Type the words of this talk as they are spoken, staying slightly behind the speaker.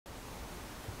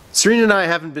Serena and I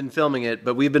haven't been filming it,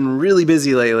 but we've been really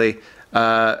busy lately.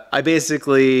 I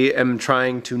basically am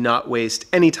trying to not waste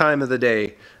any time of the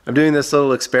day. I'm doing this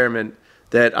little experiment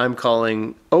that I'm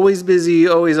calling always busy,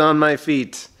 always on my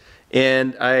feet.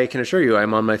 And I can assure you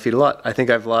I'm on my feet a lot. I think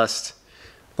I've lost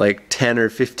like 10 or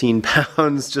 15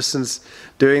 pounds just since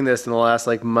doing this in the last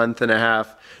like month and a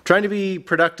half. Trying to be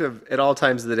productive at all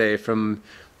times of the day, from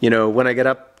when I get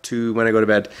up to when I go to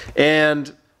bed.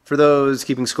 And for those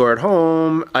keeping score at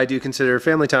home, I do consider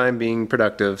family time being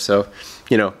productive. So,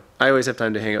 I always have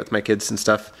time to hang out with my kids and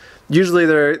stuff. Usually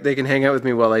they can hang out with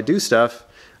me while I do stuff,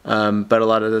 but a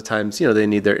lot of the times, they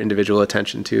need their individual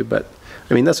attention too. But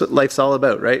I mean, that's what life's all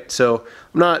about, right? So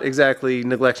I'm not exactly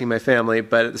neglecting my family,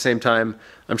 but at the same time,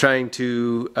 I'm trying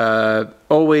to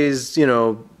always,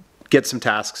 get some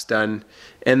tasks done.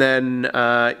 And then,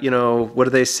 what do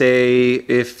they say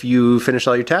if you finish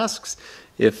all your tasks?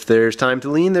 If there's time to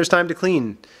lean, there's time to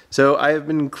clean. So I have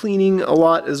been cleaning a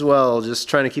lot as well, just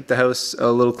trying to keep the house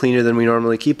a little cleaner than we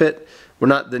normally keep it. We're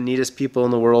not the neatest people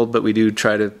in the world, but we do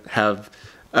try to have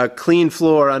a clean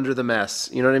floor under the mess.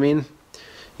 You know what I mean?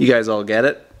 You guys all get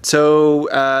it.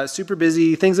 So super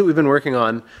busy, things that we've been working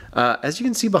on. As you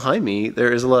can see behind me,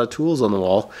 there is a lot of tools on the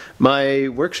wall. My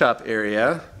workshop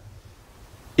area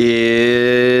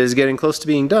is getting close to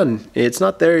being done. It's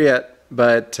not there yet,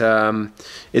 but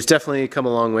it's definitely come a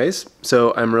long ways.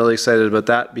 So I'm really excited about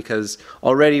that, because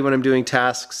already when I'm doing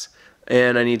tasks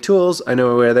and I need tools, I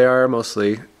know where they are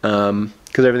mostly, because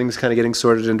everything's kind of getting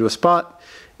sorted into a spot.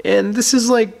 And this is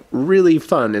like really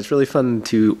fun. It's really fun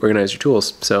to organize your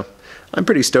tools. So I'm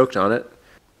pretty stoked on it.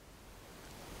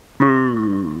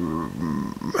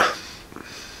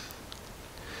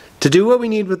 To do what we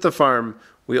need with the farm,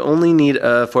 we only need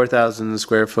a 4,000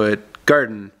 square foot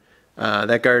garden.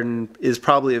 That garden is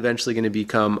probably eventually going to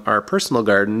become our personal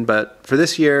garden, but for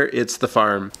this year, it's the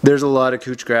farm. There's a lot of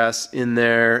couch grass in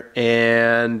there,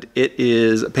 and it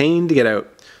is a pain to get out.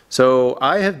 So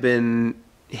I have been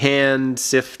hand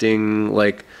sifting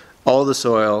like all the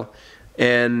soil,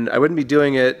 and I wouldn't be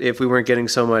doing it if we weren't getting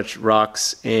so much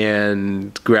rocks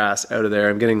and grass out of there.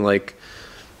 I'm getting like,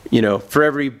 for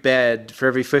every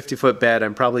 50-foot bed,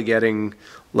 I'm probably getting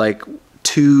like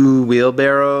 2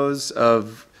 wheelbarrows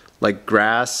of like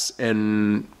grass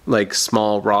and like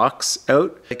small rocks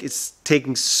out. Like, it's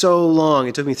taking so long.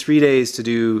 It took me 3 days to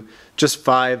do just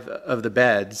 5 of the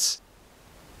beds.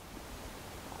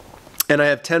 And I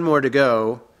have 10 more to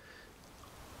go.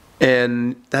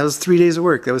 And that was 3 days of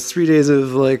work. That was 3 days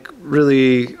of like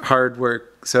really hard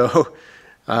work. So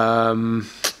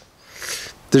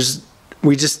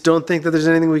we just don't think that there's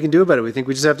anything we can do about it. We think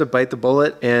we just have to bite the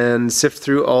bullet and sift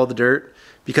through all the dirt,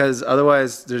 because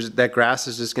otherwise that grass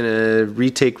is just gonna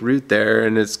retake root there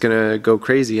and it's gonna go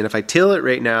crazy. And if I till it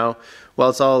right now, while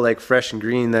it's all like fresh and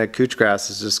green, that couch grass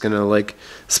is just gonna like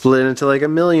split into like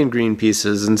 1,000,000 green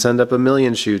pieces and send up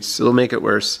 1,000,000 shoots. It'll make it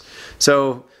worse.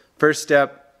 So first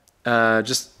step,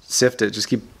 just sift it. Just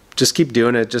keep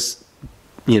doing it. Just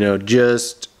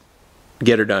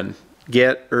get her done.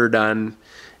 Get her done.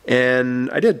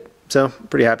 And I did. So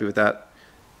pretty happy with that.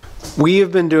 We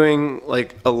have been doing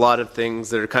like a lot of things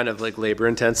that are kind of like labor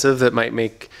intensive that might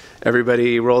make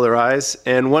everybody roll their eyes.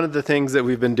 And one of the things that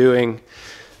we've been doing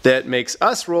that makes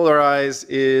us roll our eyes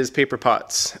is paper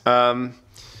pots.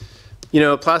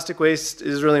 Plastic waste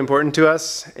is really important to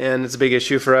us, and it's a big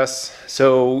issue for us.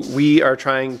 So we are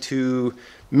trying to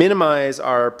minimize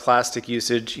our plastic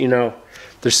usage.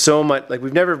 There's so much, like,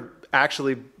 we've never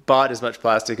actually bought as much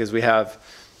plastic as we have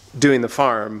doing the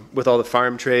farm, with all the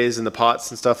farm trays and the pots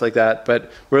and stuff like that,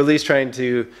 but we're at least trying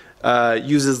to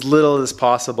use as little as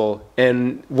possible.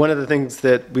 And one of the things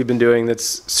that we've been doing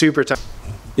that's super tough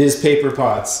is paper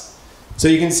pots. So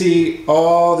you can see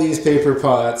all these paper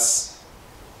pots.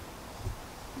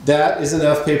 That is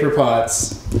enough paper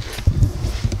pots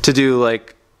to do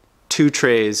like 2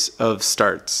 trays of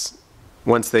starts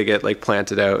once they get like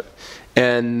planted out.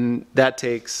 And that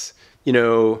takes,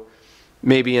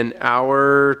 maybe an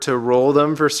hour to roll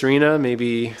them for Serina,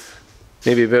 maybe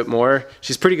a bit more.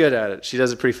 She's pretty good at it. She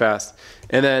does it pretty fast.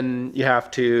 And then you have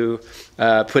to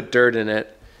put dirt in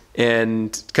it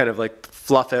and kind of like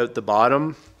fluff out the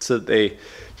bottom so that they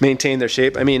maintain their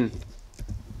shape. I mean,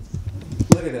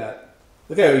 look at that.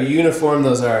 Look how uniform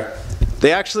those are.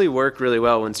 They actually work really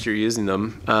well once you're using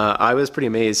them. I was pretty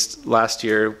amazed last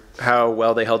year how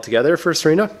well they held together for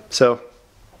Serina. So,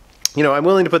 I'm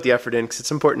willing to put the effort in because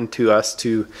it's important to us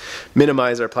to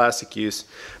minimize our plastic use,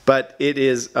 but it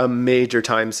is a major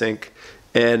time sink,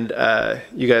 and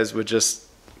you guys would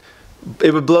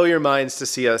it would blow your minds to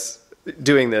see us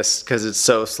doing this because it's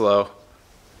so slow.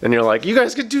 And you're like, you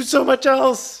guys could do so much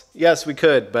else. Yes, we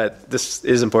could, but this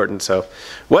is important, so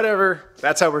whatever.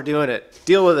 That's how we're doing it.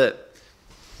 Deal with it.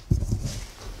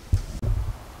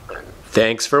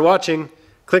 Thanks for watching.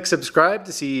 Click subscribe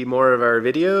to see more of our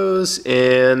videos,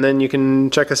 and then you can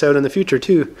check us out in the future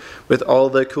too with all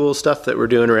the cool stuff that we're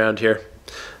doing around here.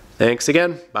 Thanks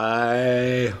again.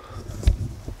 Bye.